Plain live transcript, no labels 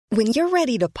When you're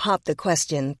ready to pop the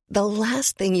question, the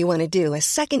last thing you want to do is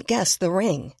second-guess the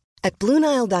ring. At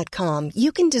BlueNile.com,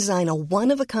 you can design a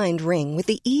one-of-a-kind ring with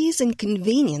the ease and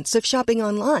convenience of shopping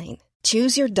online.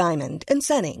 Choose your diamond and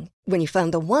setting. When you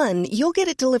find the one, you'll get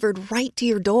it delivered right to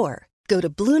your door. Go to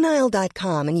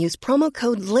BlueNile.com and use promo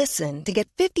code LISTEN to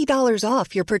get $50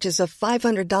 off your purchase of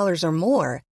 $500 or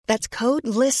more. That's code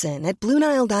LISTEN at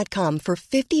BlueNile.com for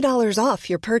 $50 off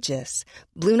your purchase.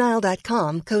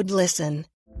 BlueNile.com, code LISTEN.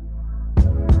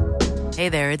 Hey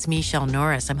there, it's Michelle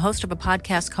Norris. I'm host of a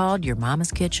podcast called Your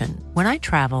Mama's Kitchen. When I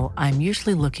travel, I'm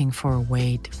usually looking for a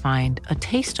way to find a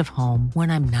taste of home when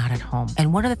I'm not at home.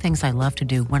 And one of the things I love to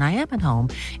do when I am at home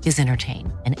is entertain.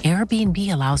 And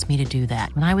Airbnb allows me to do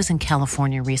that. When I was in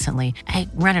California recently, I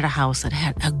rented a house that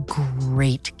had a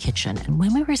great kitchen. And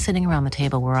when we were sitting around the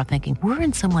table, we were all thinking, we're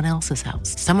in someone else's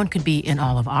house. Someone could be in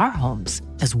all of our homes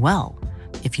as well.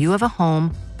 If you have a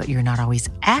home, but you're not always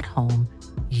at home,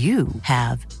 you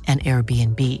have an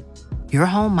Airbnb. Your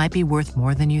home might be worth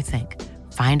more than you think.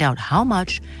 Find out how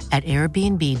much at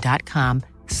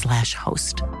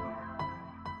airbnb.com/host.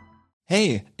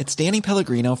 Hey, it's Danny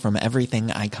Pellegrino from Everything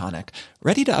Iconic.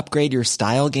 Ready to upgrade your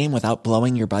style game without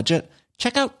blowing your budget?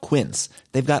 Check out Quince.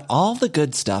 They've got all the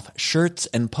good stuff, shirts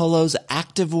and polos,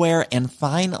 activewear, and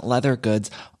fine leather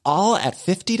goods, all at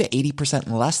 50 to 80%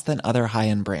 less than other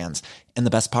high-end brands. And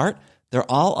the best part? They're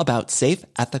all about safe,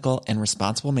 ethical, and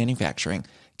responsible manufacturing.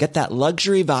 Get that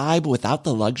luxury vibe without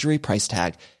the luxury price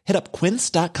tag. Hit up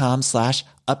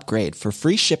quince.com/upgrade for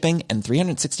free shipping and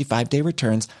 365-day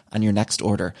returns on your next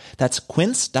order. That's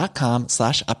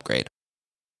quince.com/upgrade.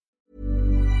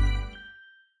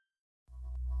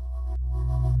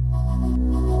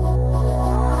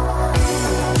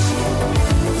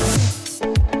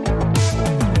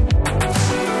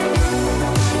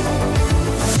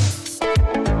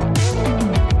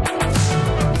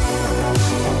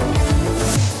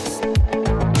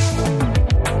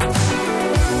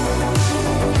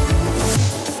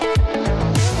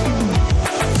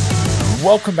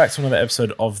 Welcome back to another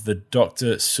episode of the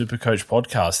Dr. Supercoach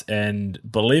podcast. And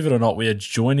believe it or not, we are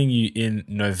joining you in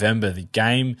November. The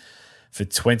game for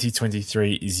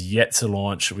 2023 is yet to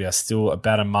launch. We are still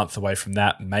about a month away from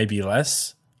that, maybe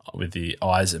less, with the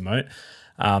eyes emote.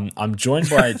 I'm joined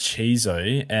by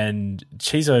Chizo. And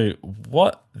Chizo,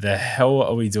 what the hell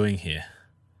are we doing here?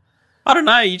 I don't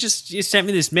know. You sent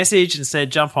me this message and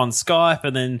said jump on Skype,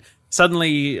 and then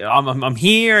suddenly I'm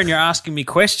here and you're asking me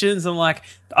questions. I'm like,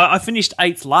 I finished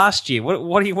 8th last year.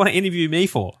 What do you want to interview me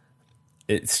for?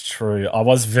 It's true. I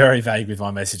was very vague with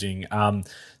my messaging.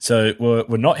 So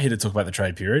we're not here to talk about the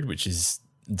trade period, which is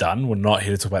done. We're not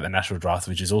here to talk about the national draft,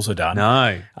 which is also done.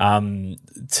 No.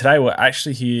 Today we're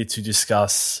actually here to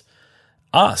discuss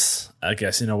us, I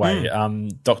guess, in a way,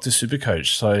 Dr.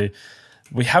 Supercoach. So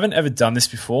we haven't ever done this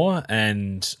before,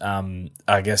 and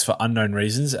I guess for unknown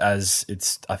reasons, as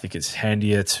I think it's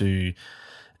handier to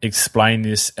explain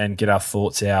this and get our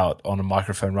thoughts out on a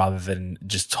microphone rather than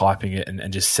just typing it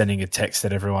and just sending a text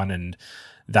at everyone, and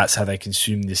that's how they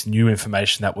consume this new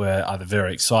information that we're either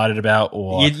very excited about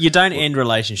or... You don't end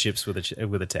relationships with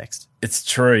a text. It's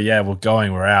true, yeah. We're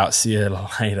going, we're out. See you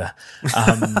later.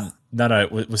 No,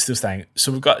 we're still staying.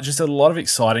 So we've got just a lot of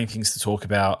exciting things to talk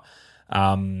about.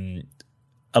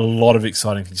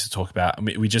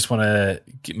 We just want to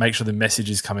make sure the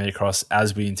message is coming across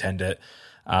as we intend it,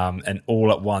 and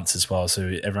all at once as well, so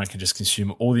everyone can just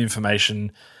consume all the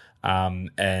information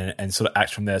and sort of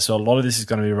act from there. So a lot of this is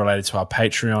going to be related to our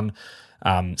Patreon,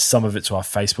 some of it to our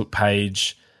Facebook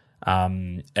page,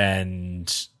 and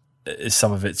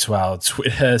some of it to our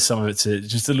Twitter, some of it to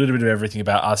just a little bit of everything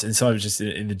about us, and some of it just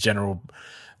in the general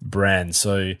brand.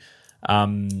 So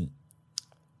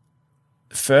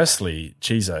firstly,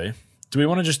 Chizo, do we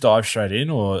want to just dive straight in,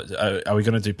 or are we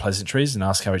going to do pleasantries and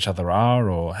ask how each other are,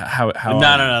 or how?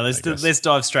 No. Let's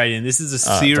dive straight in. This is a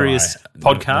serious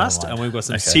podcast, and we've got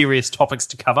some serious topics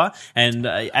to cover. And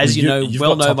as you know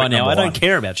by now, I don't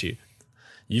care about you.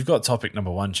 You've got topic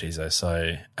number 1, Chizo.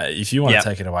 So if you want to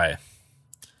take it away.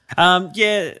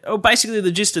 Basically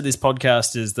the gist of this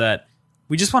podcast is that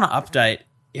we just want to update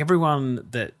everyone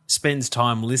that spends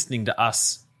time listening to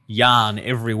us yarn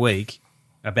every week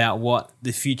about what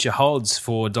the future holds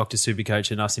for Dr. Supercoach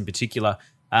and us in particular.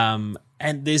 And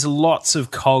there's lots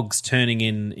of cogs turning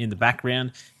in the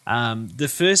background.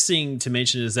 The first thing to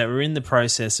mention is that we're in the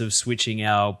process of switching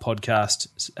our podcast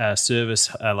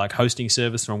service, like hosting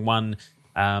service, from one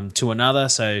to another.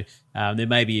 So there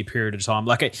may be a period of time.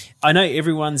 Like I know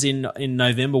everyone's in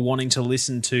November wanting to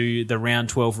listen to the round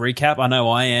 12 recap. I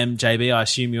know I am, JB. I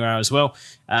assume you are as well.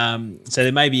 So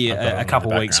there may be a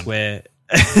couple of weeks where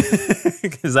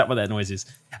Is that what that noise is?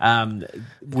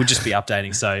 We'll just be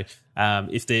updating. So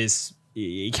if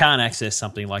you can't access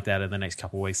something like that in the next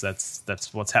couple of weeks,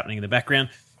 that's what's happening in the background,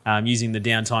 using the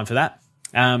downtime for that.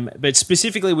 But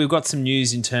specifically, we've got some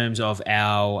news in terms of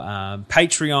our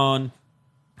Patreon.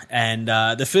 And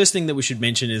the first thing that we should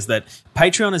mention is that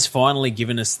Patreon has finally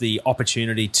given us the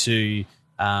opportunity to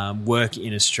work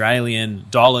in Australian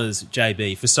dollars,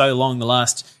 JB. For so long,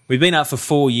 we've been up for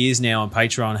 4 years now on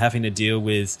Patreon, having to deal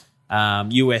with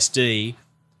USD.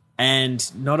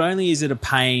 And not only is it a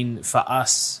pain for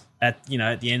us at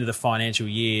the end of the financial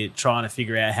year, trying to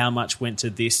figure out how much went to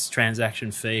this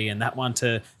transaction fee and that one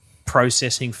to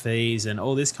processing fees and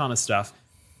all this kind of stuff.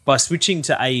 By switching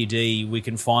to AUD, we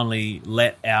can finally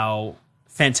let our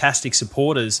fantastic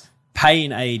supporters pay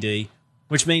in AUD,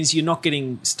 which means you're not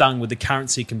getting stung with the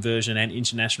currency conversion and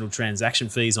international transaction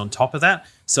fees on top of that.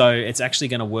 So it's actually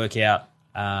going to work out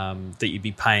that you'd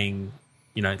be paying,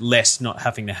 less, not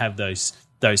having to have those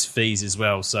fees as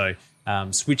well. So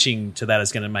switching to that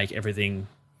is going to make everything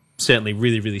certainly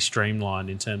really, really streamlined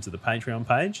in terms of the Patreon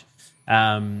page.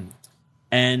 And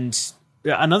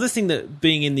another thing that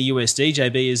being in the USD,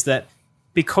 JB, is that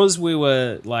because we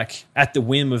were like at the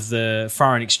whim of the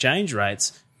foreign exchange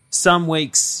rates, some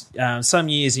weeks, some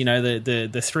years, the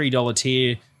 $3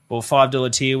 tier or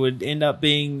 $5 tier would end up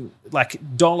being like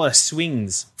dollar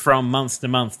swings from month to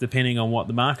month, depending on what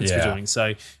the markets were doing.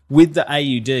 So with the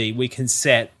AUD, we can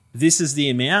set this is the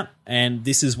amount and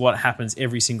this is what happens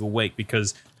every single week,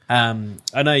 because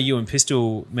I know you and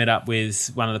Pistol met up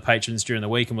with one of the patrons during the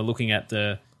week and we're looking at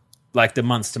the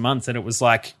month to month, and it was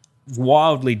like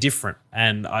wildly different.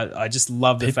 And I just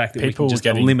love the fact that we can just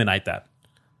eliminate that.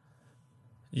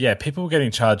 Yeah, people were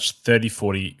getting charged 30,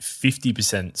 40,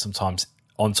 50% sometimes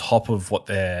on top of what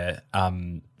their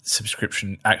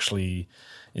subscription actually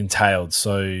entailed.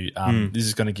 So this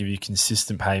is going to give you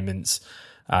consistent payments.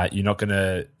 You're not going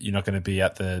to be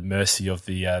at the mercy of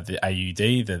the AUD,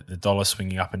 the dollar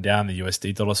swinging up and down, the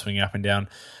USD dollar swinging up and down.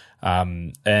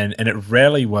 And it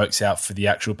rarely works out for the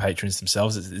actual patrons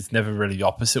themselves. It's never really the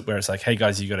opposite, where it's like, hey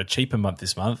guys, you got a cheaper month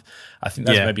this month. I think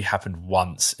that's maybe happened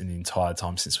once in the entire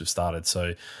time since we've started.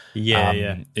 So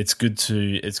it's good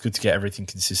to get everything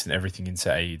consistent, everything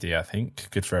into AUD. I think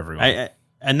good for everyone.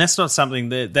 And that's not something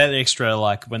that extra,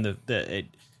 like when the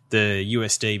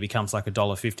USD becomes like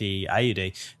 $1.50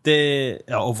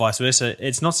 AUD, or vice versa.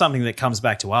 It's not something that comes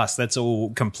back to us. That's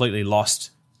all completely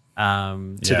lost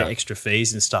to the extra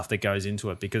fees and stuff that goes into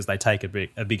it, because they take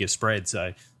a bigger spread.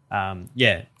 So,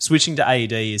 switching to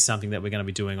AUD is something that we're going to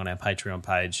be doing on our Patreon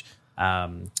page.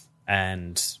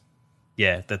 That's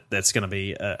going to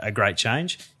be a great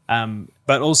change.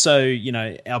 But also,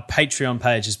 our Patreon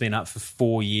page has been up for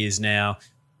 4 years now.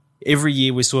 Every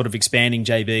year we're sort of expanding,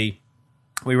 JB.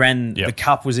 We ran the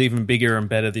Cup was even bigger and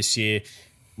better this year.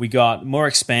 We got more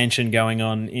expansion going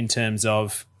on in terms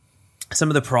of some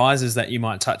of the prizes that you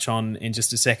might touch on in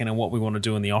just a second, and what we want to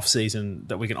do in the off season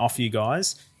that we can offer you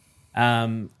guys.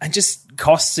 And just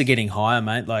costs are getting higher,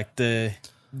 mate. Like I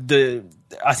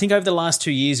think over the last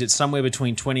 2 years, it's somewhere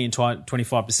between 20 and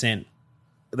 25%.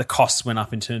 The costs went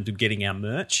up in terms of getting our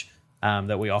merch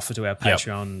that we offer to our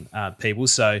Patreon people.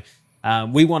 So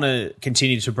we want to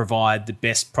continue to provide the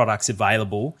best products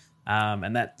available,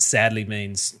 and that sadly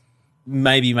means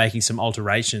maybe making some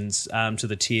alterations to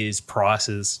the tiers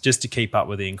prices just to keep up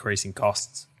with the increasing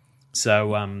costs.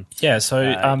 So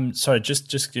sorry,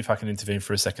 just if I can intervene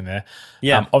for a second there.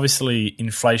 Obviously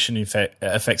inflation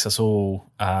affects us all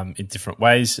in different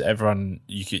ways. Everyone,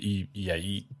 you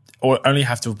only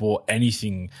have to have bought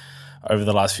anything over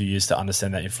the last few years to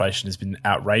understand that inflation has been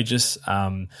outrageous.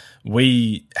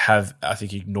 We have, I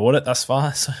think, ignored it thus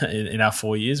far. So in our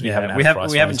 4 years, we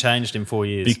haven't changed in 4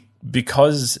 years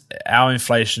because our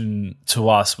inflation to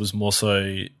us was more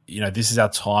so, this is our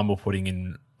time we're putting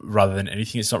in rather than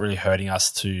anything. It's not really hurting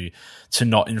us to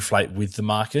not inflate with the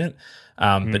market.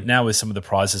 But now with some of the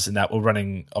prizes and that, we're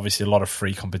running obviously a lot of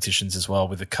free competitions as well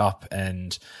with the Cup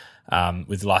and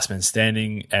with Last Man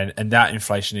Standing, and that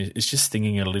inflation is just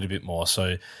stinging it a little bit more.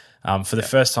 So for the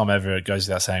first time ever, it goes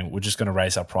without saying, we're just going to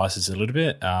raise our prices a little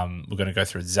bit. We're going to go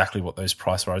through exactly what those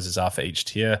price rises are for each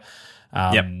tier.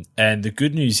 And the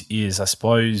good news is, I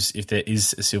suppose, if there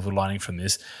is a silver lining from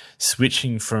this,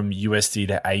 switching from USD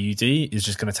to AUD is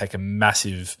just going to take a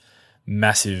massive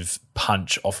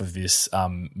punch off of this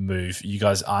move. You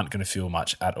guys aren't going to feel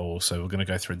much at all. So we're going to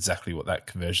go through exactly what that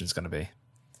conversion is going to be.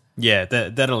 Yeah,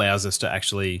 that allows us to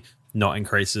actually not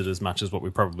increase it as much as what we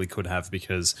probably could have,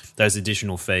 because those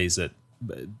additional fees that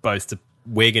both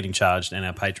we're getting charged and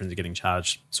our patrons are getting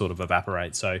charged sort of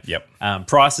evaporate. So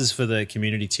prices for the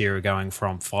community tier are going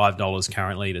from $5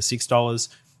 currently to $6.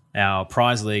 Our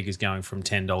Prize League is going from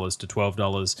 $10 to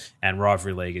 $12, and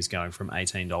Rivalry League is going from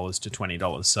 $18 to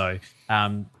 $20. So,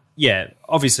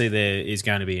 obviously there is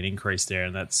going to be an increase there,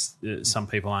 and that's some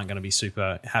people aren't going to be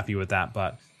super happy with that.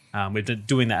 But we're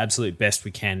doing the absolute best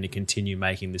we can to continue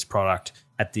making this product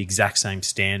at the exact same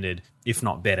standard, if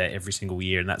not better, every single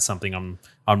year, and that's something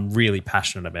I'm really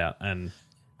passionate about. And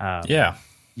do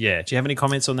you have any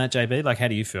comments on that, JB? Like, how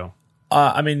do you feel?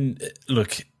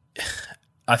 Look,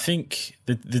 I think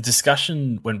the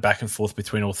discussion went back and forth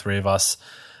between all three of us.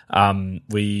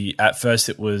 At first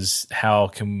it was, how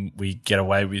can we get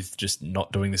away with just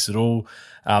not doing this at all?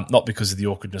 Not because of the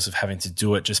awkwardness of having to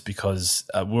do it, just because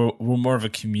we're more of a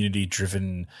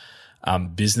community-driven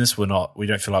business. We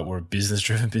don't feel like we're a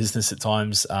business-driven business at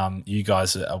times. You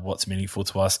guys are what's meaningful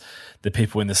to us. The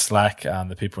people in the Slack,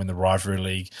 the people in the Rivalry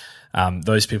League,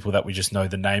 those people that we just know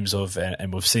the names of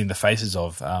and we've seen the faces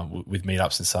of with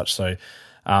meetups and such. So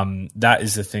that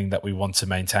is the thing that we want to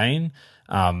maintain.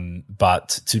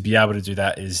 But to be able to do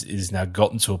that is now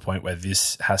gotten to a point where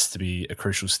this has to be a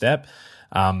crucial step.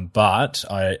 But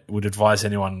I would advise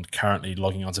anyone currently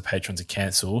logging onto Patreon to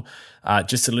cancel,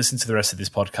 just to listen to the rest of this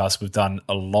podcast. We've done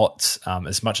a lot,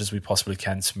 as much as we possibly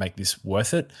can to make this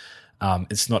worth it.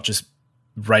 It's not just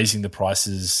raising the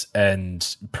prices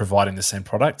and providing the same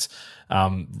product.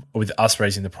 With us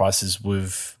raising the prices,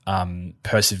 we've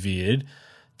persevered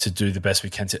to do the best we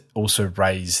can to also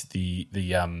raise the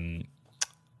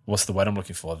what's the word I'm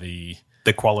looking for? The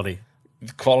quality.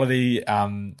 The quality,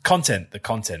 content.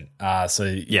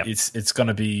 It's going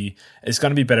to be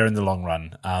better in the long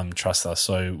run. Trust us.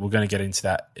 So we're going to get into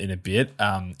that in a bit.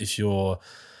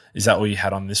 Is that all you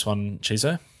had on this one,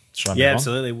 Chizo? Yeah,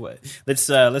 absolutely. Let's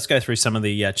go through some of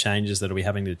the changes that we're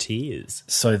having to tiers.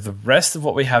 So the rest of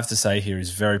what we have to say here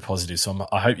is very positive. So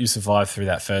I hope you survived through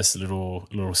that first little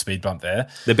speed bump there.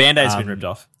 The Band-Aid's been ripped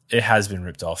off. It has been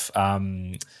ripped off.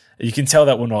 You can tell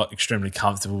that we're not extremely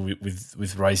comfortable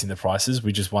with raising the prices.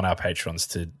 We just want our patrons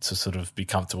to sort of be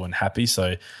comfortable and happy.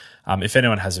 So if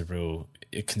anyone has a real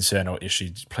concern or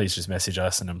issue, please just message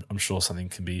us, and I'm sure something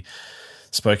can be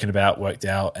spoken about, worked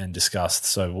out, and discussed.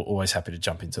 So we're always happy to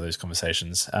jump into those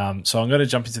conversations. So I'm going to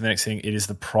jump into the next thing. It is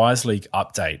the Prize League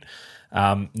update.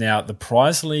 Now, the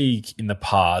Prize League in the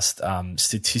past,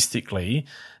 statistically,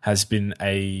 has been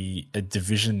a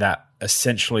division that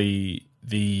essentially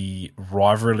the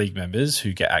Rivalry League members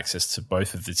who get access to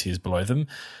both of the tiers below them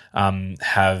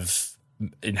have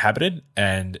inhabited,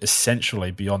 and essentially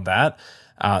beyond that,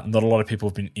 not a lot of people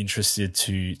have been interested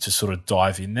to sort of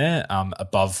dive in there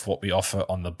above what we offer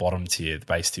on the bottom tier, the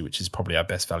base tier, which is probably our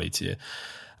best value tier.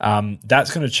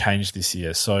 That's going to change this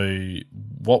year. So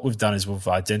what we've done is we've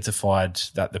identified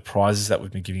that the prizes that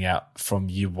we've been giving out from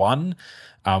year one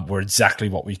were exactly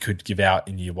what we could give out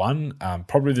in year one,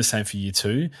 probably the same for year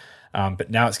two. But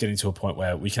now it's getting to a point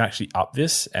where we can actually up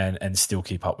this and still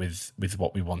keep up with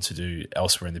what we want to do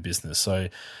elsewhere in the business. So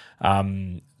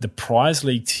the Prize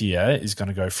League tier is going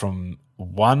to go from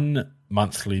 1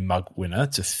 monthly mug winner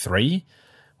to 3,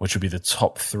 which will be the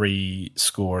top 3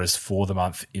 scorers for the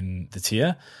month in the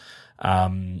tier.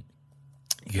 You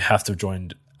have to have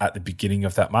joined at the beginning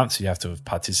of that month, so you have to have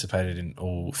participated in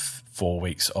all 4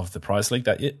 weeks of the Prize League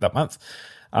that month.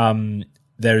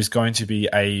 There is going to be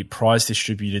a prize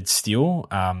distributed steal,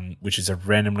 which is a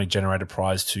randomly generated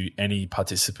prize to any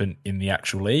participant in the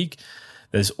actual league.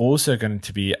 There's also going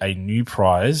to be a new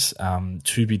prize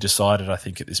to be decided, I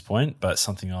think, at this point, but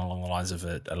something along the lines of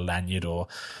a lanyard or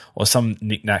some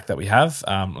knick-knack that we have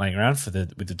laying around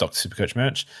with the Dr. Supercoach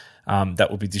merch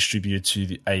that will be distributed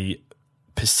to a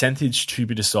percentage to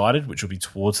be decided, which will be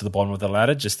towards the bottom of the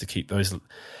ladder, just to keep those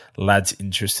lads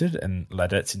interested and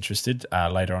ladettes interested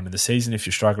later on in the season. If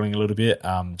you're struggling a little bit,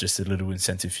 just a little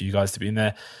incentive for you guys to be in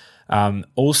there.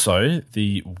 Also,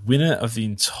 the winner of the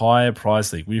entire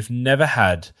Prize League. We've never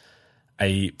had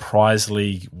a Prize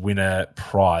League winner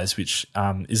prize, which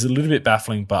is a little bit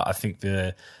baffling, but I think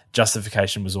the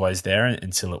justification was always there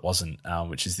until it wasn't,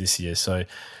 which is this year. So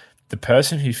the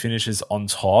person who finishes on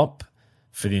top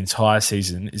for the entire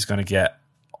season is going to get,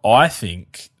 I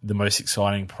think, the most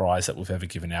exciting prize that we've ever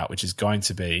given out, which is going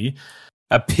to be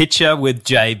a picture with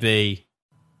JB.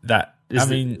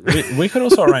 We could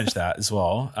also arrange that as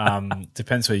well.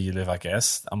 Depends where you live, I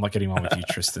guess. I'm not getting one with you,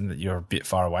 Tristan, that you're a bit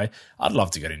far away. I'd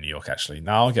love to go to New York, actually.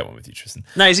 No, I'll get one with you, Tristan.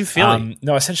 No, he's in Philly.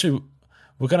 No, essentially,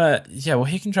 we're going to,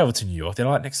 he can travel to New York. They're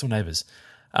like next door neighbors.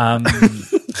 I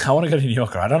want to go to New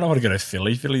York. I don't want to go to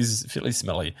Philly. Philly's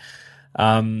smelly.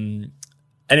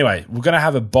 Anyway, we're going to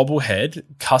have a bobblehead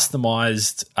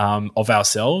customized of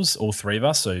ourselves, all three of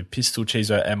us, so Pistol,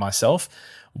 Chizo, and myself,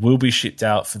 will be shipped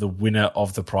out for the winner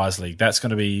of the Prize League. That's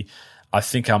going to be I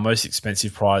think our most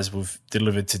expensive prize we've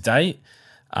delivered to date.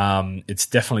 It's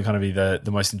definitely going to be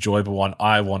the most enjoyable one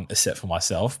I want a set for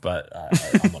myself, but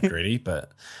I'm not greedy.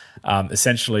 But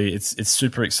essentially, it's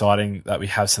super exciting that we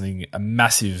have a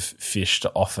massive fish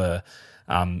to offer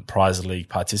Prize League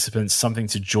participants, something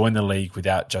to join the league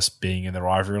without just being in the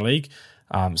Rivalry League.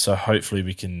 So hopefully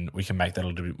we can make that a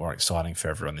little bit more exciting for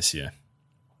everyone this year.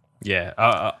 Yeah,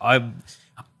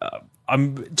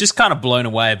 I'm just kind of blown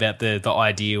away about the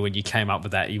idea when you came up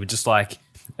with that. You were just like,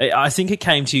 I think it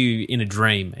came to you in a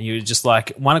dream, and you were just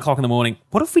like, 1 o'clock in the morning,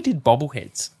 what if we did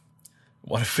bobbleheads?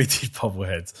 What if we did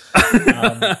bobbleheads?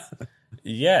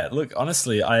 Yeah, look,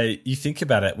 honestly, you think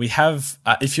about it. We have,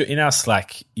 if you're in our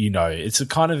Slack, it's a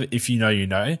kind of if you know, you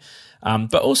know.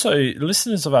 But also,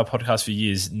 listeners of our podcast for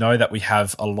years know that we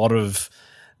have a lot of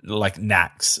like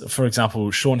knacks. For example,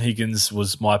 Sean Higgins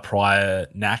was my prior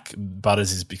knack.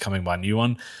 Butters is becoming my new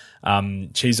one.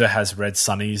 Chizo has Red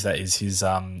Sunnies. That is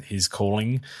his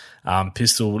calling.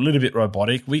 Pistol, a little bit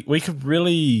robotic. We could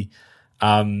really.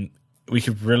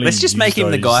 Let's just make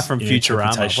him the guy from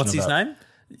Futurama. What's his name?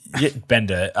 Yeah,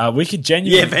 Bender. We could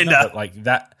genuinely, Bender. Like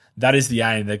that. That is the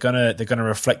aim. They're gonna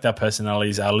reflect our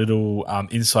personalities, our little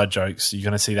inside jokes. You're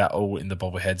gonna see that all in the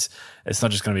bobbleheads. It's not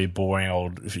just gonna be a boring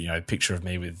old picture of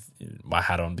me with my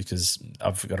hat on because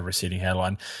I've got a receding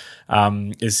hairline.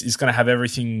 It's gonna have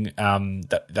everything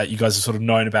that you guys have sort of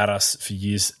known about us for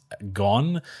years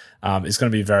gone. It's gonna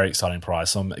be a very exciting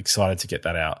prize. So I'm excited to get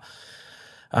that out.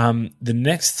 The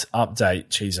next update,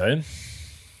 Chizo,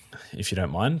 if you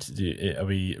don't mind, are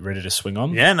we ready to swing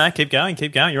on? Yeah, no, keep going.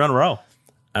 You're on a roll.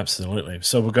 Absolutely.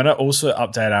 So we're going to also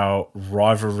update our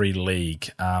Rivalry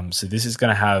League. So this is going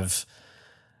to have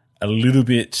a little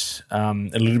bit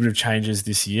of changes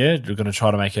this year. We're going to try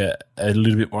to make it a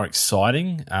little bit more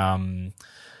exciting.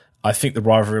 I think the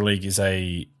Rivalry League is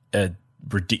a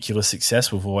ridiculous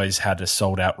success. We've always had a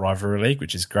sold-out Rivalry League,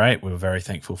 which is great. We're very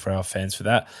thankful for our fans for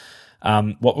that.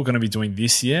 What we're going to be doing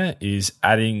this year is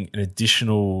adding an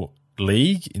additional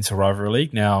league into Rivalry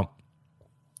League. Now,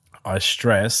 I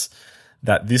stress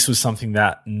that this was something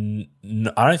that I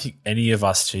don't think any of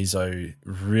us, Chizo,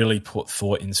 really put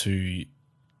thought into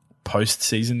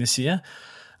post-season this year.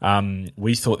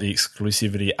 We thought the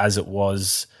exclusivity as it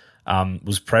was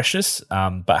precious,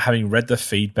 but having read the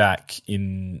feedback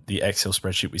in the Excel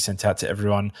spreadsheet we sent out to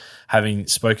everyone, having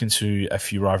spoken to a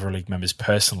few Rivalry League members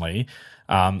personally,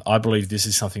 I believe this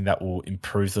is something that will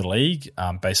improve the league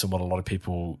based on what a lot of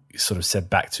people sort of said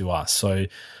back to us. So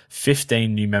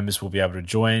 15 new members will be able to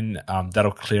join.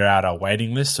 That'll clear out our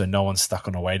waiting list, so no one's stuck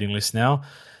on a waiting list now.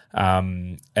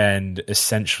 And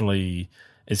essentially,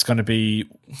 it's going to be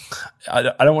 – I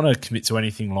don't want to commit to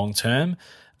anything long-term,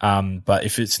 but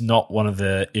if it's not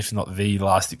if not the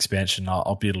last expansion,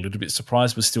 I'll be a little bit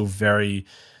surprised. We're still very,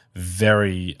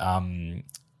 very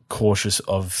cautious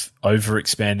of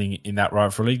over-expanding in that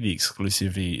Rivalry League. The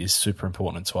exclusivity is super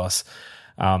important to us.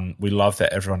 We love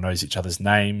that everyone knows each other's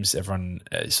names. Everyone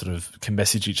sort of can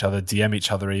message each other, DM each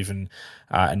other even,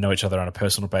 and know each other on a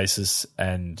personal basis.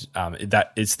 And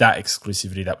it's that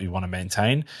exclusivity that we want to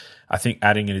maintain. I think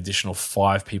adding an additional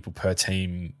 5 people per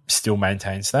team still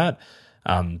maintains that.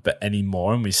 But any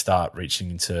more, and we start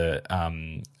reaching into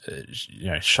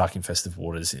shark-infested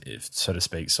waters, so to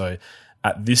speak. So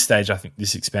at this stage, I think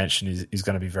this expansion is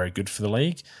going to be very good for the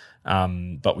league.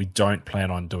 But we don't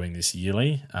plan on doing this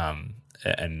yearly.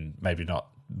 And maybe not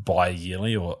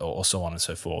bi-yearly or so on and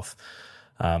so forth.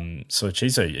 So,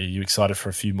 Chizo, are you excited for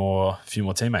a few more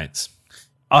teammates?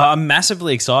 I'm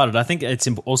massively excited. I think it's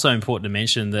also important to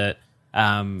mention that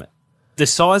the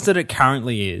size that it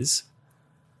currently is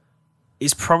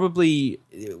probably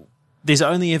there's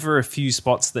only ever a few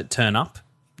spots that turn up.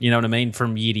 You know what I mean?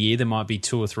 From year to year, there might be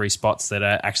 2 or 3 spots that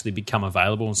actually become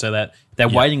available, and so that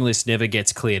waiting list never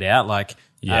gets cleared out.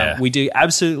 We do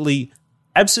absolutely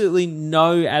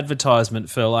no advertisement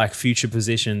for like future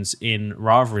positions in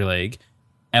Rivalry League,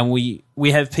 and we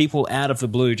have people out of the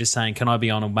blue just saying, "Can I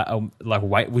be on a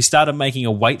wait?" We started making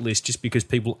a wait list just because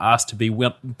people asked to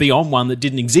be on one that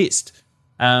didn't exist.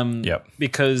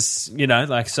 Because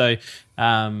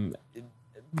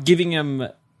giving them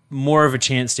more of a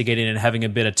chance to get in and having a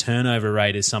better turnover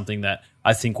rate is something that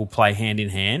I think will play hand in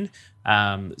hand.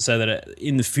 So that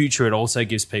in the future it also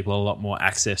gives people a lot more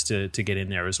access to get in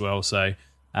there as well. So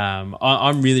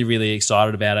I'm really, really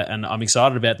excited about it, and I'm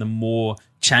excited about the more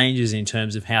changes in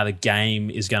terms of how the game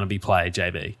is going to be played,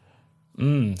 JB.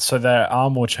 So there are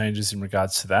more changes in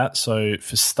regards to that. So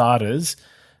for starters,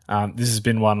 this has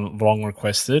been one long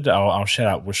requested. I'll shout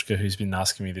out Wishka, who's been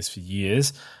asking me this for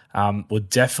years. We're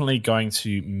definitely going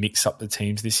to mix up the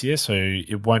teams this year, so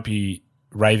it won't be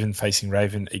Raven facing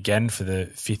Raven again for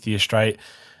the 5th year straight.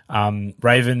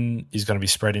 Raven is going to be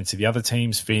spread into the other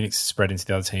teams. Phoenix is spread into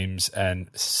the other teams, and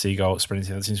Seagull spread into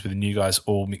the other teams with the new guys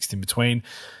all mixed in between.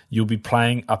 You'll be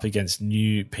playing up against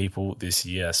new people this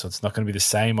year, so it's not going to be the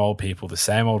same old people, the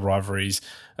same old rivalries.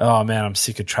 Oh man, I'm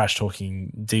sick of trash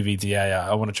talking DVDA.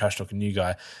 I want to trash talk a new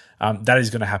guy. That is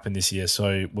going to happen this year,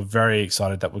 so we're very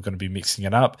excited that we're going to be mixing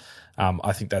it up.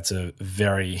 I think that's a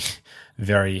very,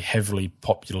 very heavily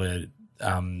popular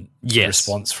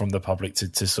response from the public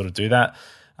to sort of do that.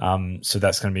 So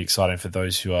that's going to be exciting for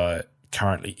those who are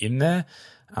currently in there.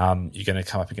 You're going to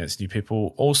come up against new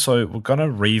people. Also, we're going to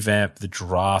revamp the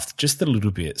draft just a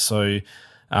little bit. So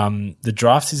the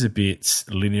draft is a bit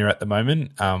linear at the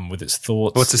moment with its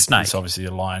thoughts. What's a snake? It's obviously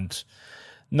aligned.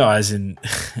 No, as in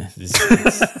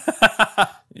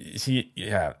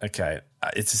yeah, okay.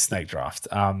 It's a snake draft.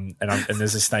 And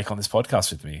there's a snake on this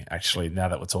podcast with me, actually, now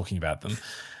that we're talking about them.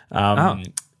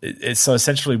 So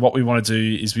essentially what we want to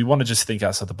do is we want to just think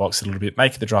outside the box a little bit,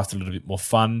 make the draft a little bit more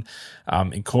fun,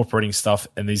 incorporating stuff.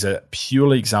 And these are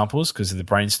purely examples because the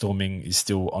brainstorming is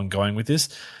still ongoing with this.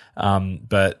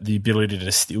 But the ability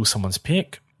to steal someone's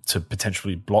pick, to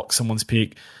potentially block someone's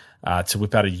pick, to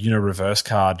whip out a reverse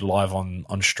card live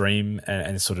on stream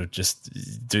and sort of just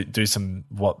do some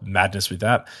madness with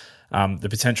that. The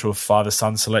potential of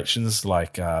father-son selections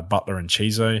like Butler and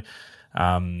Chizo.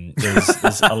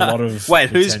 There's a lot of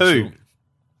wait, who's who?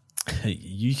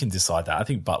 You can decide that. I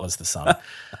think Butler's the son.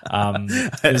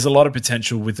 There's a lot of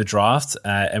potential with the draft,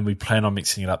 and we plan on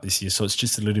mixing it up this year. So it's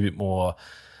just a little bit more.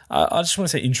 I just want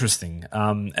to say interesting,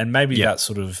 and maybe that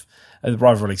sort of the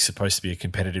rivalry is supposed to be a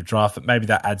competitive draft, but maybe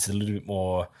that adds a little bit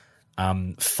more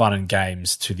fun and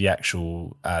games to the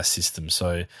actual system.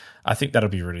 So I think that'll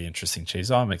be really interesting,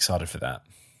 Cheese. I'm excited for that.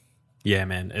 Yeah,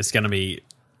 man, it's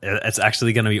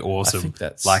actually going to be awesome. I think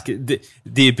that's like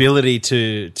the ability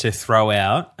to throw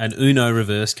out an Uno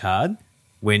reverse card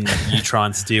when you try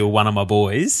and steal one of my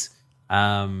boys.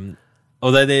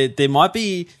 Although there might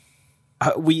be,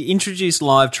 we introduced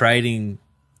live trading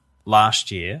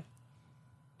last year.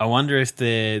 I wonder if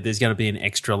there's going to be an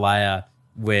extra layer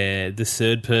where the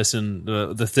third person,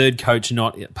 the third coach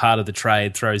not part of the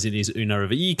trade, throws in his Uno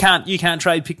reverse. You can't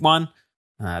trade, pick one.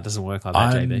 It doesn't work like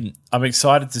that, JB. I'm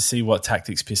excited to see what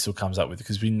tactics Pistol comes up with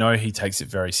because we know he takes it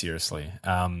very seriously.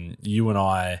 You and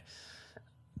I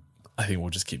think we'll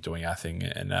just keep doing our thing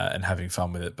and having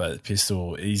fun with it. But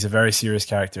Pistol, he's a very serious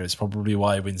character. It's probably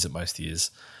why he wins it most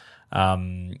years.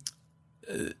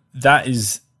 That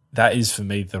is for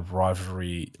me the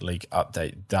Rivalry League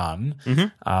update done.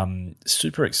 Mm-hmm.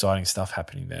 Super exciting stuff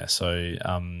happening there. So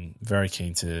very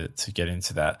keen to get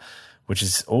into that. Which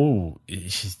is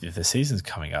the season's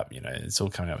coming up, it's all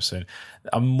coming up soon.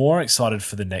 I'm more excited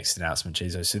for the next announcement,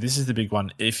 Chizo. So this is the big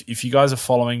one. If you guys are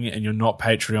following and you're not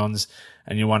Patreons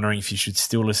and you're wondering if you should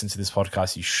still listen to this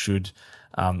podcast, you should.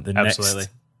 Absolutely.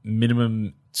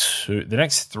 The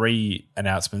next 3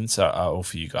 announcements are all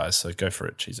for you guys. So go for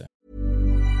it, Chizo.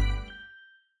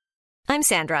 I'm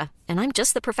Sandra, and I'm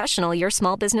just the professional your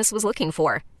small business was looking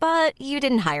for. But you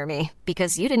didn't hire me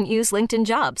because you didn't use LinkedIn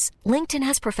Jobs. LinkedIn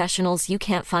has professionals you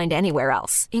can't find anywhere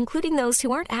else, including those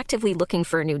who aren't actively looking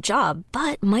for a new job,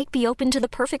 but might be open to the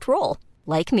perfect role,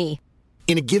 like me.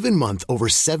 In a given month, over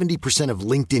 70% of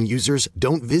LinkedIn users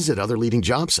don't visit other leading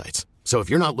job sites. So if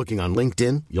you're not looking on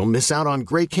LinkedIn, you'll miss out on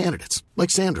great candidates like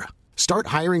Sandra. Start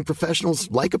hiring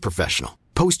professionals like a professional.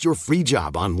 Post your free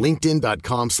job on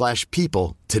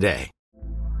linkedin.com/people today.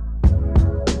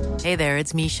 Hey there,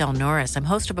 it's Michelle Norris. I'm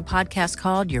host of a podcast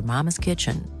called Your Mama's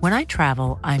Kitchen. When I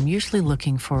travel, I'm usually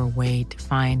looking for a way to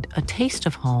find a taste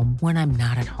of home when I'm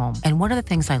not at home. And one of the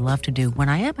things I love to do when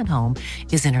I am at home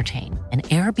is entertain. And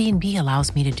Airbnb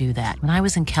allows me to do that. When I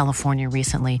was in California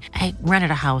recently, I rented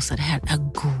a house that had a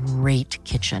great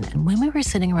kitchen. And when we were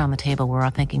sitting around the table, we were all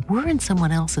thinking, we're in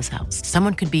someone else's house.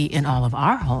 Someone could be in all of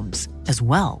our homes as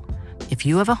well. If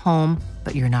you have a home,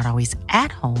 but you're not always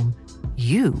at home,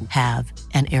 you have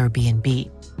an Airbnb.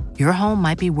 Your home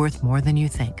might be worth more than you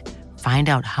think. Find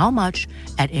out how much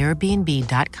at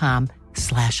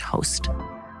airbnb.com/host.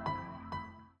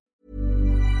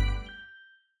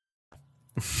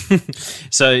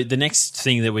 So the next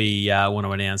thing that we want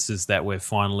to announce is that we're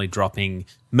finally dropping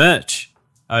merch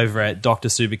over at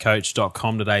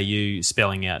drsupercoach.com.au,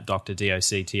 spelling out Dr.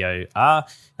 DOCTOR,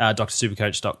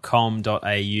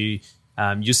 drsupercoach.com.au.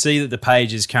 You'll see that the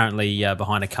page is currently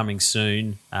behind a coming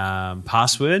soon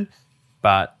password,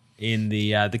 but in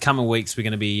the coming weeks, we're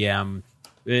going to be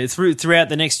throughout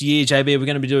the next year, JB, we're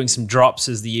going to be doing some drops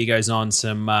as the year goes on,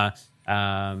 some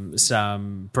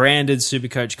branded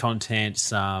Supercoach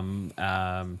content,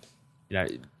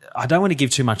 I don't want to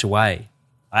give too much away,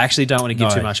 I actually don't want to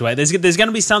give too much away. There's going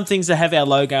to be some things that have our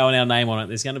logo and our name on it.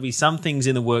 There's going to be some things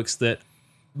in the works that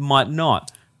might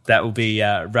not. That will be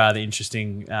rather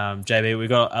interesting, JB. We've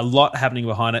got a lot happening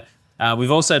behind it.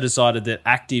 We've also decided that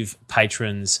active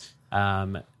patrons,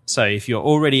 so if you're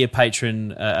already a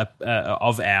patron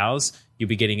of ours, you'll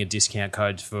be getting a discount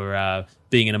code for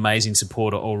being an amazing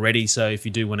supporter already. So if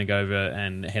you do want to go over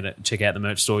and check out the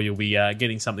merch store, you'll be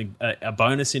getting something, a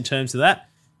bonus in terms of that.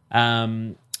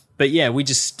 But yeah, we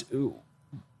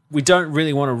don't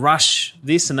really want to rush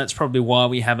this, and that's probably why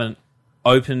we haven't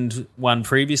opened one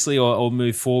previously or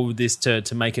moved forward with this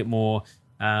to make it more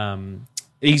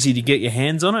easy to get your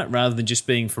hands on it rather than just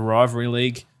being for Rivalry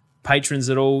League patrons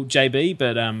at all, JB.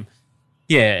 But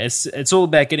yeah, it's all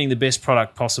about getting the best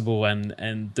product possible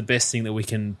and the best thing that we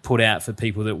can put out for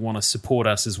people that want to support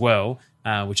us as well,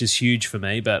 which is huge for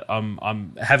me. But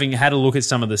I'm having had a look at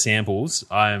some of the samples,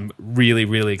 I'm really,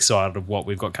 really excited of what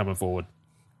we've got coming forward.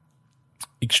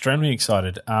 Extremely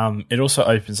excited. It also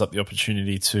opens up the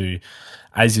opportunity to,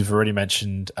 as you've already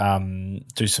mentioned,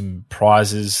 do some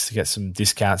prizes to get some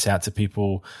discounts out to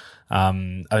people.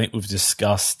 I think we've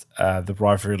discussed the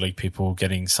Rivalry League people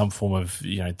getting some form of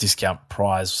discount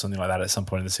prize or something like that at some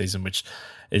point in the season, which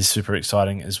is super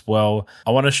exciting as well.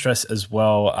 I want to stress as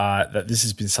well that this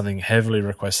has been something heavily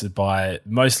requested by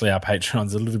mostly our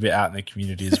patrons, a little bit out in the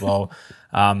community as well,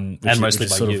 and mostly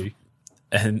by you.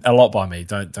 And a lot by me,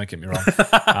 don't get me wrong,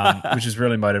 which has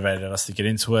really motivated us to get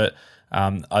into it.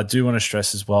 I do want to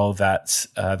stress as well that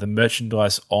the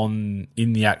merchandise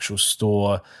in the actual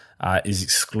store is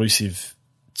exclusive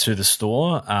to the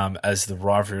store, as the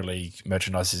Rivalry League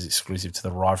merchandise is exclusive to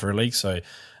the Rivalry League. So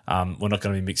we're not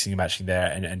going to be mixing and matching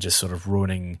there and just sort of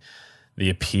ruining the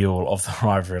appeal of the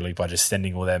Rivalry League by just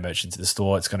sending all their merch into the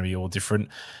store. It's going to be all different.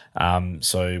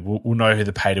 So we'll know who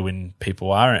the pay-to-win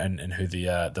people are and who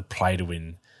the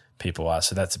play-to-win people are.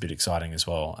 So that's a bit exciting as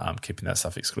well, keeping that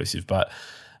stuff exclusive. But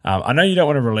I know you don't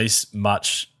want to release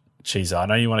much, Cheezer. I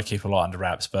know you want to keep a lot under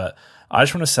wraps, but I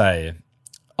just want to say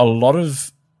a lot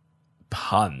of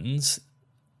puns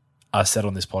are said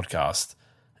on this podcast,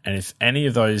 and if any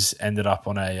of those ended up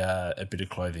on a bit of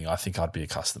clothing, I think I'd be a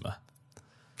customer.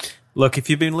 Look, if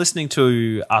you've been listening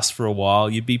to us for a while,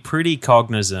 you'd be pretty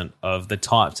cognizant of the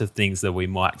types of things that we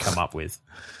might come up with.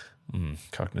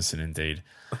 Cognizant indeed.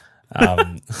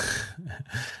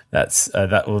 That's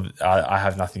that will. I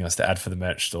have nothing else to add for the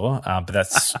merch store, but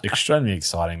that's extremely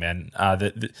exciting, man.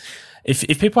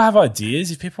 If people have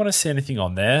ideas, if people want to see anything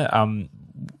on there,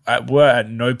 we're at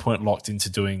no point locked into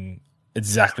doing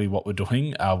exactly what we're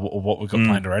doing or what we've got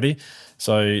planned already.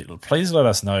 So please let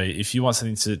us know if you want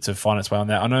something to find its way on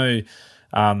there. I know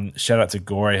shout out to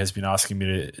Gore has been asking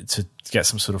me to get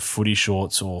some sort of footy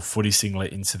shorts or footy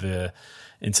singlet into the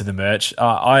merch.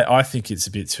 I think it's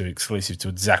a bit too exclusive to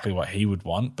exactly what he would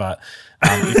want, but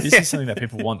if this is something that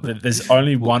people want, there's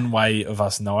only one way of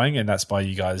us knowing, and that's by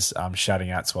you guys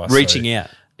shouting out to us. Reaching out.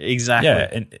 Exactly.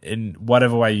 Yeah, in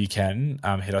whatever way you can,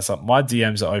 hit us up. My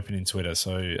DMs are open in Twitter,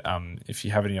 so if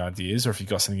you have any ideas or if you've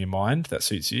got something in mind that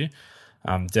suits you,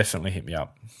 definitely hit me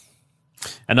up.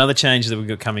 Another change that we've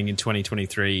got coming in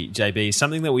 2023, JB, is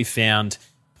something that we found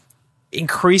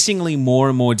increasingly more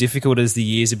and more difficult as the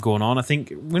years have gone on. I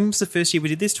think, when was the first year we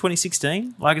did this?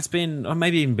 2016? Like, it's been, or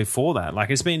maybe even before that. Like,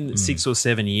 it's been 6 or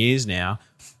 7 years now.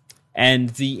 And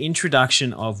the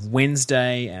introduction of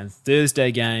Wednesday and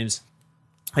Thursday games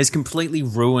has completely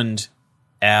ruined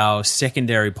our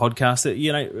secondary podcast.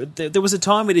 That, there was a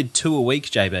time we did 2 a week,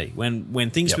 JB, when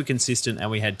things were consistent and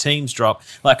we had teams drop.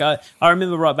 Like, I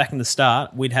remember right back in the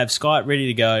start, we'd have Skype ready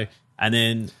to go, and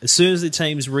then as soon as the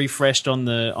teams refreshed on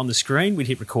the screen, we'd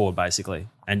hit record basically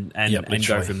and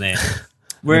go from there.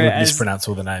 Whereas mispronounce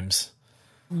all the names.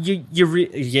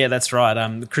 Yeah, that's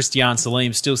right. Christian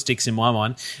Salim still sticks in my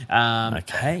mind.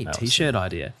 Okay, T-shirt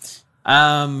idea.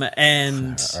 All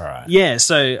right. Yeah,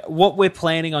 so what we're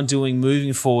planning on doing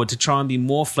moving forward to try and be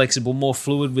more flexible, more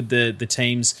fluid with the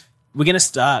teams, we're going to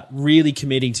start really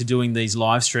committing to doing these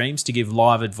live streams to give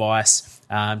live advice,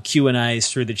 Q&As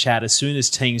through the chat as soon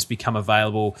as teams become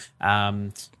available,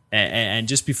 and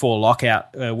just before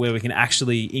lockout, where we can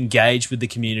actually engage with the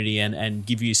community and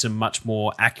give you some much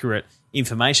more accurate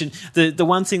information. The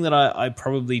one thing that I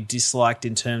probably disliked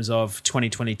in terms of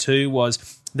 2022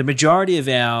 was the majority of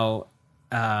our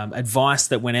advice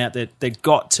that went out that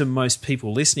got to most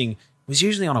people listening was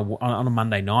usually on a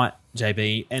Monday night,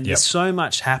 JB, and so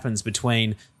much happens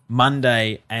between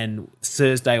Monday and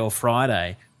Thursday or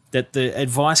Friday that the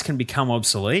advice can become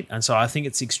obsolete. And so I think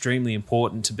it's extremely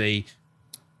important to be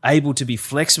able to be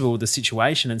flexible with the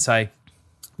situation and say,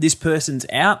 this person's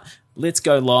out, let's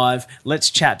go live. Let's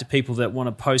chat to people that want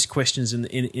to post questions in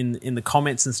the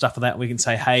comments and stuff like that. We can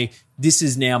say, hey, this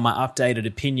is now my updated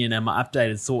opinion and my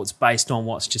updated thoughts based on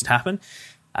what's just happened.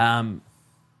 And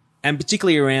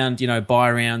particularly around,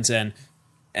 buy rounds and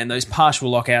those partial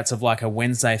lockouts of like a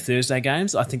Wednesday, Thursday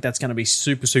games, I think that's going to be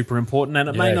super, super important. And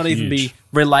it may not even be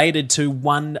related to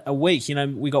one a week.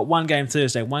 We got one game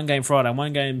Thursday, one game Friday,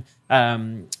 one game,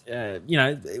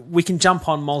 we can jump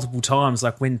on multiple times,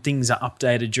 like when things are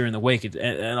updated during the week.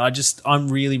 And I'm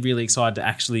really, really excited to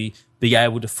actually be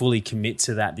able to fully commit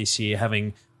to that this year,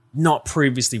 having not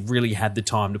previously really had the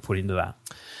time to put into that.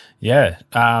 Yeah,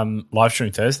 live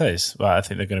stream Thursdays. Well, I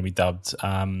think they're going to be dubbed.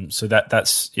 So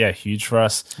that's huge for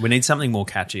us. We need something more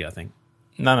catchy, I think.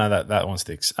 No, that one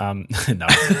sticks. No,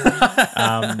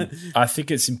 I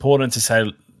think it's important to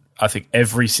say. I think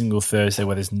every single Thursday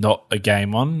where there's not a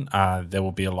game on, there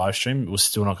will be a live stream. We're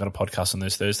still not going to podcast on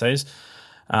those Thursdays.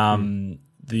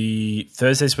 The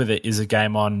Thursdays where there is a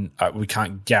game on, we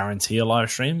can't guarantee a live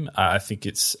stream. I think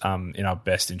it's in our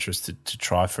best interest to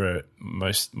try for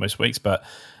most weeks, but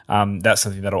that's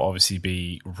something that'll obviously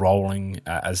be rolling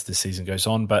as the season goes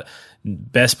on. But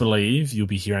best believe you'll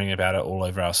be hearing about it all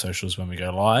over our socials when we go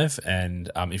live.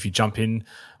 And if you jump in,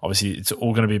 obviously it's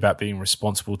all going to be about being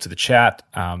responsible to the chat,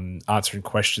 answering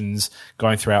questions,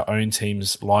 going through our own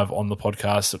teams live on the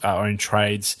podcast, our own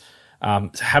trades.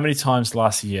 How many times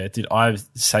last year did I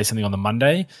say something on the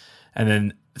Monday and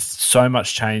then so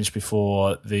much changed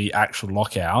before the actual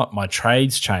lockout? My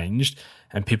trades changed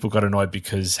and people got annoyed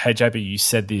because, hey, JB, you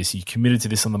said this, you committed to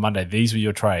this on the Monday. These were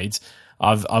your trades.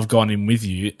 I've gone in with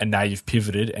you and now you've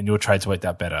pivoted and your trades worked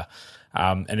out better.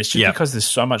 And it's just because there's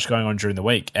so much going on during the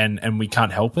week and we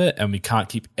can't help it and we can't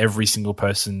keep every single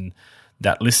person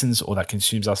that listens or that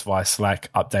consumes us via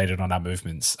Slack updated on our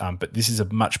movements. But this is a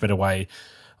much better way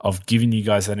of giving you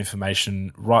guys that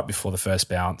information right before the first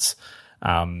bounce.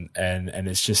 And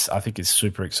it's just, I think it's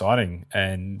super exciting.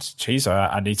 And Chizo,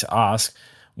 I need to ask,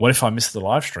 what if I miss the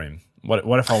live stream?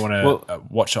 What if I want to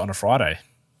watch it on a Friday?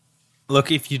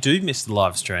 Look, if you do miss the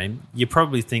live stream, you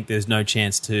probably think there's no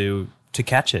chance to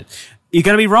catch it. You're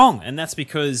going to be wrong. And that's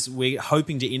because we're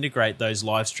hoping to integrate those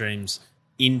live streams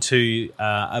into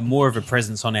a more of a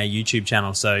presence on our YouTube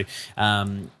channel. So,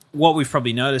 what we've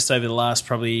probably noticed over the last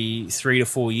probably 3 to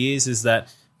 4 years is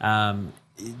that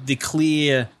the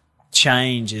clear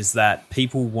change is that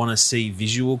people want to see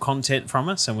visual content from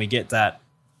us, and we get that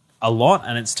a lot.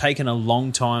 And it's taken a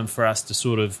long time for us to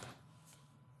sort of,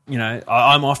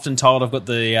 I'm often told I've got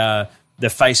the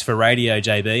face for radio,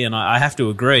 JB, and I have to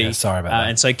agree. Yeah, sorry about that.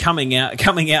 And so coming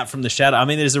out from the shadow, I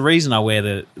mean, there's a reason I wear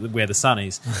the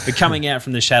sunnies, but coming out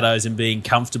from the shadows and being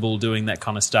comfortable doing that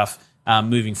kind of stuff.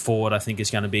 Moving forward, I think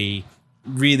is going to be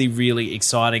really, really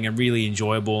exciting and really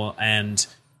enjoyable, and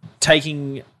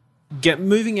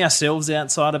moving ourselves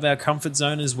outside of our comfort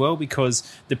zone as well, because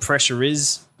the pressure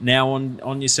is now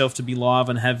on yourself to be live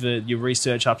and have your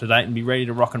research up to date and be ready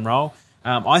to rock and roll.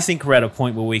 I think we're at a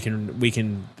point where we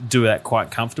can do that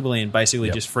quite comfortably and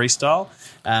basically just freestyle.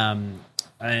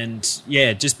 And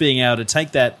yeah, just being able to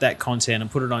take that content and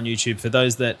put it on YouTube for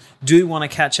those that do want to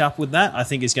catch up with that, I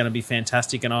think is going to be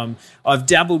fantastic. And I've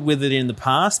dabbled with it in the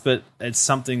past, but it's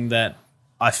something that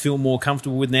I feel more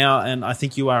comfortable with now, and I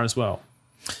think you are as well.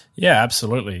 Yeah,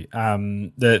 absolutely.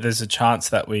 There's a chance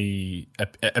that we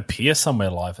appear somewhere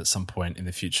live at some point in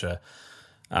the future,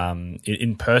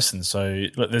 in person. So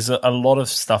look, there's a lot of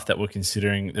stuff that we're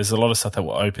considering. There's a lot of stuff that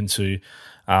we're open to.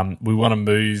 We want to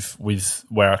move with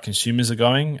where our consumers are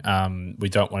going. We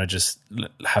don't want to just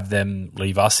have them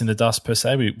leave us in the dust per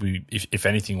se. We if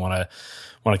anything, want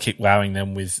to keep wowing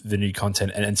them with the new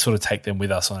content and sort of take them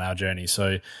with us on our journey.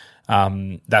 So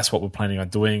that's what we're planning on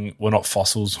doing. We're not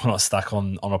fossils. We're not stuck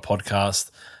on a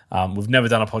podcast. We've never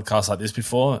done a podcast like this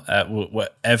before. We're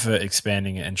ever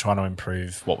expanding it and trying to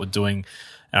improve what we're doing.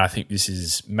 And I think this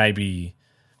is maybe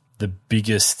the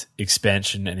biggest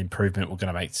expansion and improvement we're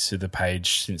going to make to the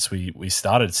page since we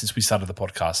started the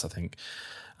podcast, I think.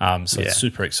 It's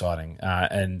super exciting.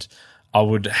 And I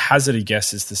would hazard a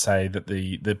guess is to say that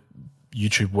the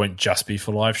YouTube won't just be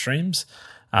for live streams.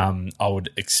 I would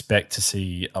expect to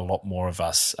see a lot more of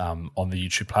us on the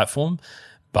YouTube platform,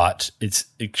 but it's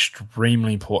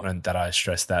extremely important that I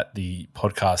stress that the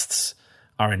podcasts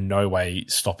are in no way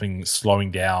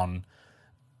slowing down.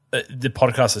 The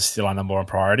podcasts are still our number one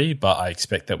priority, but I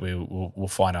expect that we'll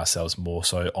find ourselves more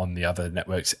so on the other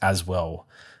networks as well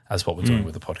as what we're doing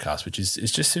with the podcast, which is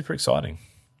just super exciting.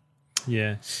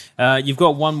 Yeah. You've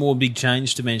got one more big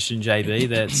change to mention, JB,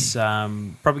 that's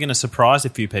probably going to surprise a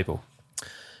few people.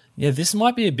 Yeah, this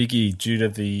might be a biggie due to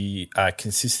the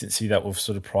consistency that we've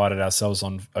sort of prided ourselves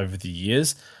on over the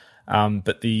years.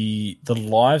 But the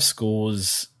live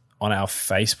scores on our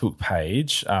Facebook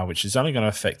page, which is only going to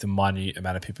affect a minute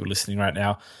amount of people listening right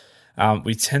now,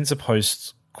 we tend to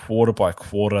post quarter by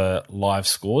quarter live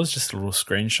scores, just a little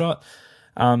screenshot.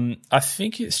 I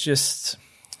think it's just,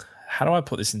 how do I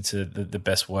put this into the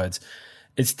best words?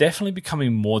 It's definitely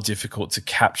becoming more difficult to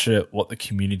capture what the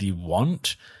community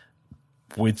want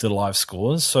with the live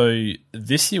scores. So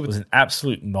this year was an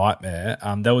absolute nightmare.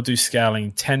 They would do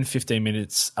scaling 10, 15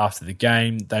 minutes after the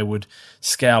game. They would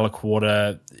scale a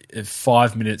quarter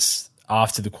 5 minutes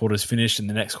after the quarter's finished and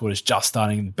the next quarter's just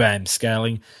starting, bam,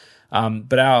 scaling.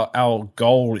 But our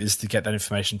goal is to get that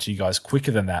information to you guys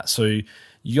quicker than that. So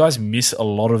you guys miss a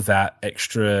lot of that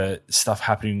extra stuff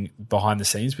happening behind the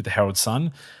scenes with the Herald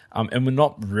Sun. And we're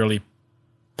not really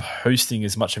posting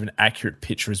as much of an accurate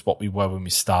picture as what we were when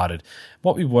we started,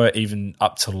 what we were even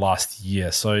up to last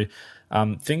year. So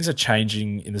things are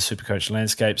changing in the Supercoach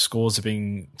landscape. Scores are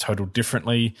being totaled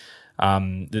differently.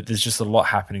 There's just a lot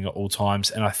happening at all times.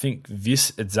 And I think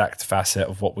this exact facet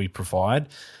of what we provide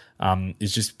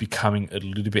is just becoming a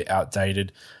little bit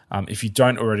outdated. If you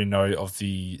don't already know of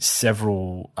the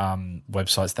several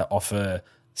websites that offer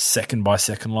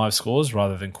second-by-second live scores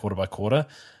rather than quarter-by-quarter,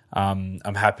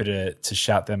 I'm happy to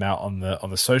shout them out on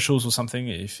the socials or something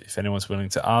if anyone's willing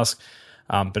to ask.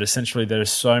 But essentially, there are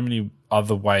so many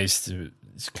other ways to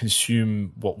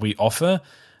consume what we offer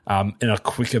in a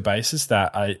quicker basis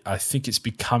that I think it's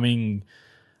becoming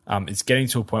it's getting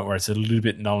to a point where it's a little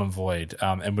bit null and void,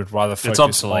 and would rather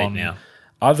focus on now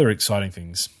other exciting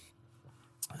things.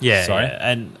 Yeah,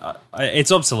 and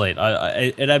it's obsolete.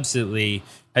 It absolutely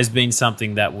has been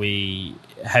something that we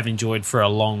have enjoyed for a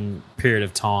long period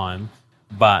of time,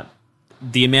 but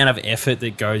the amount of effort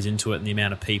that goes into it and the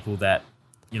amount of people that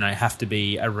have to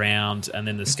be around, and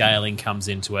then the scaling comes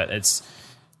into it. It's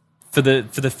for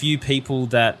the few people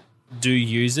that do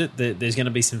use it. There's going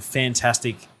to be some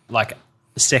fantastic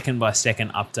second by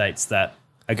second updates that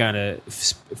are going to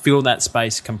fill that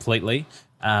space completely.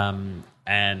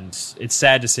 And it's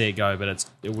sad to see it go, but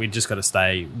we just got to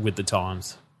stay with the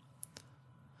times.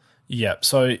 Yeah,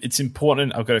 so it's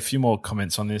important. I've got a few more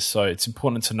comments on this. So it's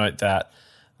important to note that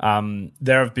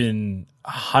there have been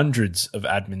hundreds of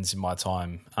admins in my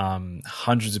time,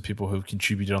 hundreds of people who have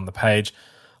contributed on the page.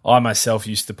 I myself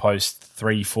used to post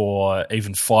 3, 4,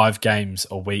 even 5 games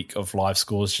a week of live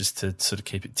scores just to sort of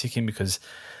keep it ticking, because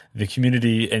the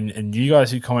community and you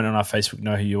guys who comment on our Facebook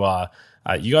know who you are.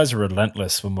 You guys are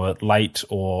relentless when we're late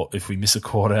or if we miss a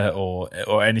quarter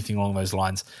or anything along those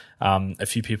lines. A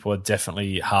few people are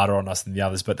definitely harder on us than the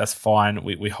others, but that's fine.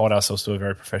 We hold ourselves to a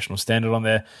very professional standard on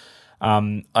there.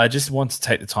 I just want to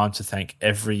take the time to thank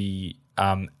every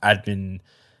admin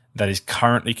that is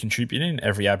currently contributing,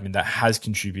 every admin that has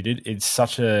contributed. It's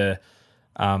such a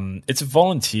it's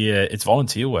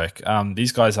volunteer work.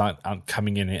 These guys aren't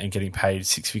coming in and getting paid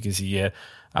 6 figures a year.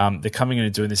 They're coming in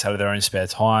and doing this out of their own spare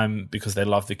time because they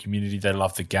love the community, they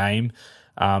love the game.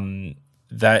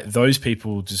 Those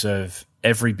people deserve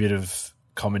every bit of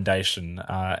commendation,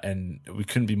 and we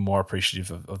couldn't be more appreciative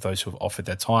of those who have offered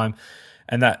their time.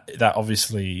 And that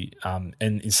obviously, and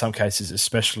in some cases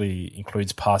especially,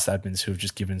 includes past admins who have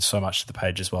just given so much to the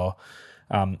page as well,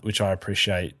 which I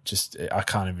appreciate. I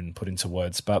can't even put into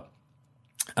words. But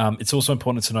it's also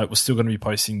important to note we're still going to be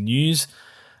posting news.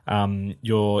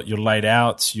 Your laid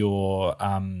outs, your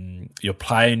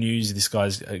player news. This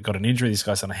guy's got an injury. This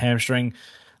guy's on a hamstring.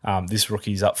 This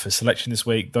rookie's up for selection this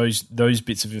week. Those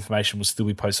bits of information will still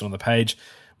be posted on the page.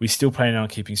 We still plan on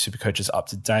keeping Supercoaches up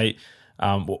to date.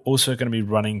 We're also going to be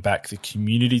running back the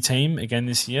community team again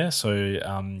this year.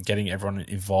 So getting everyone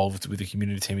involved with the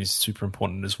community team is super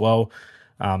important as well.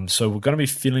 So we're going to be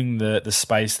filling the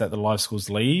space that the live scores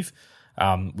leave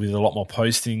with a lot more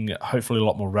posting, hopefully a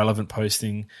lot more relevant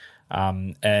posting.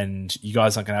 And you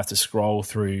guys aren't going to have to scroll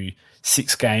through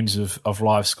 6 games of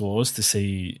live scores to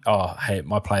see, oh, hey,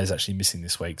 my player's actually missing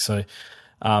this week. So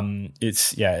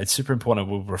it's super important.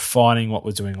 We're refining what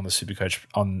we're doing on the Supercoach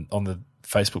on the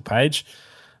Facebook page.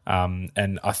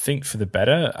 And I think for the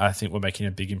better. I think we're making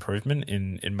a big improvement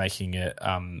in making it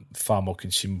far more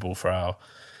consumable for our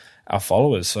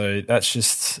followers. So that's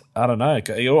just, I don't know,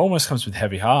 it almost comes with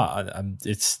heavy heart.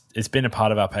 It's been a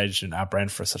part of our page and our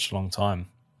brand for such a long time.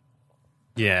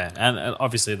 Yeah, and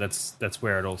obviously that's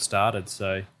where it all started.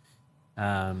 So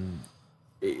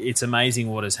it's amazing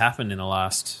what has happened in the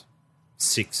last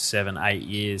 6, 7, 8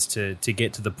 years to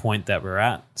get to the point that we're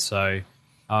at. So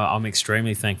I'm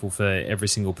extremely thankful for every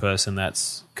single person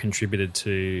that's contributed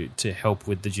to help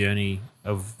with the journey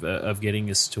of getting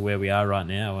us to where we are right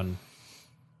now. And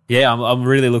yeah, I'm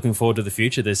really looking forward to the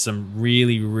future. There's some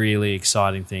really, really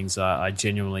exciting things. I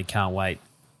genuinely can't wait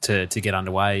to get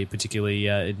underway, particularly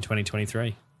in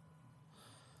 2023.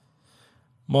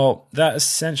 Well, that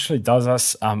essentially does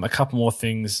us. A couple more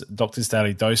things. Doctor's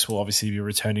Daily Dose will obviously be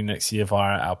returning next year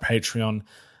via our Patreon.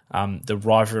 The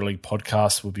Rivalry League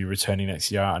podcast will be returning next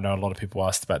year. I know a lot of people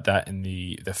asked about that in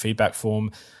the feedback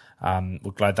form.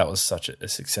 We're glad that was such a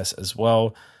success as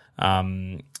well.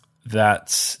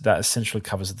 That essentially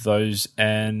covers those.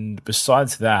 And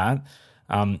besides that,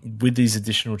 with these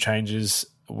additional changes,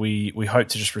 we hope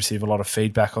to just receive a lot of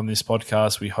feedback on this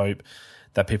podcast. We hope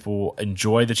that people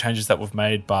enjoy the changes that we've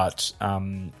made, but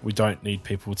we don't need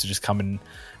people to just come and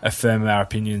affirm our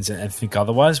opinions and think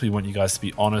otherwise. We want you guys to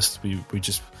be honest.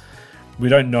 We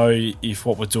don't know if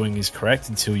what we're doing is correct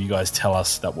until you guys tell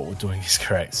us that what we're doing is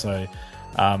correct. So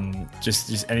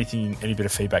just any bit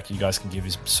of feedback you guys can give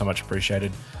is so much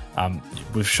appreciated.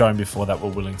 We've shown before that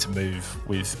we're willing to move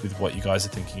with what you guys are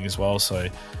thinking as well. So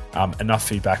enough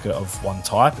feedback of one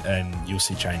type and you'll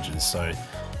see changes. So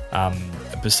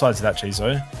besides that,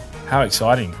 Chizo, how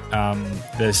exciting.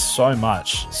 There's so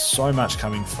much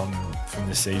coming from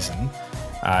this season,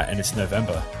 and it's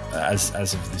November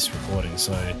as of this recording.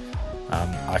 So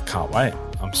I can't wait.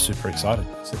 I'm super excited.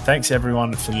 So thanks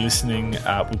everyone for listening.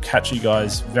 We'll catch you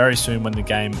guys very soon when the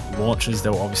game launches.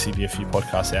 There will obviously be a few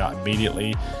podcasts out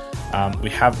immediately. We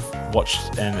have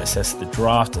watched and assessed the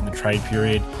draft and the trade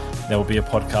period. There will be a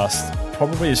podcast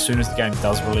probably as soon as the game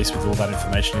does release with all that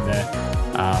information in there,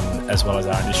 as well as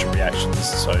our initial reactions.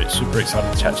 So super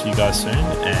excited to chat to you guys soon,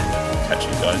 and we'll catch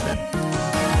you guys then.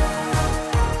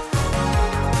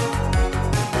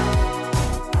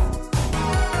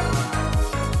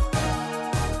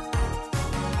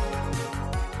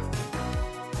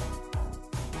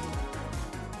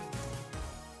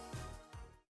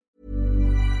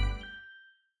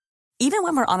 Even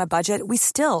when we're on a budget, we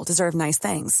still deserve nice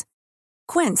things.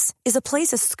 Quince is a place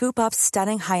to scoop up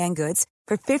stunning high-end goods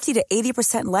for 50 to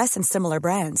 80% less than similar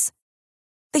brands.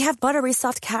 They have buttery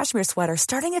soft cashmere sweaters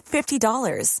starting at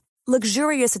 $50,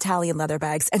 luxurious Italian leather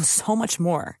bags, and so much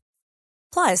more.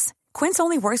 Plus, Quince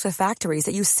only works with factories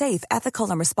that use safe, ethical,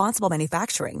 and responsible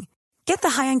manufacturing. Get the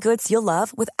high-end goods you'll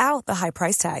love without the high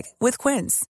price tag with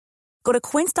Quince. Go to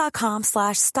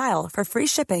quince.com/style for free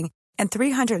shipping and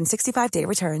 365-day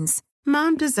returns.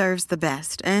 Mom deserves the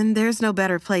best, and there's no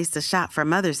better place to shop for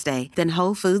Mother's Day than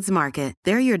Whole Foods Market.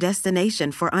 They're your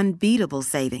destination for unbeatable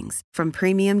savings, from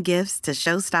premium gifts to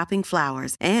show-stopping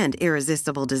flowers and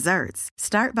irresistible desserts.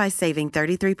 Start by saving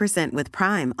 33% with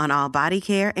Prime on all body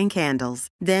care and candles.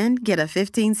 Then get a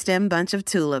 15-stem bunch of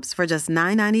tulips for just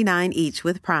 $9.99 each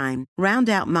with Prime. Round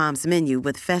out Mom's menu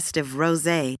with festive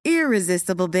rosé,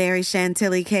 irresistible berry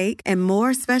chantilly cake, and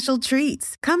more special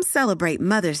treats. Come celebrate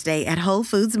Mother's Day at Whole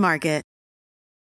Foods Market.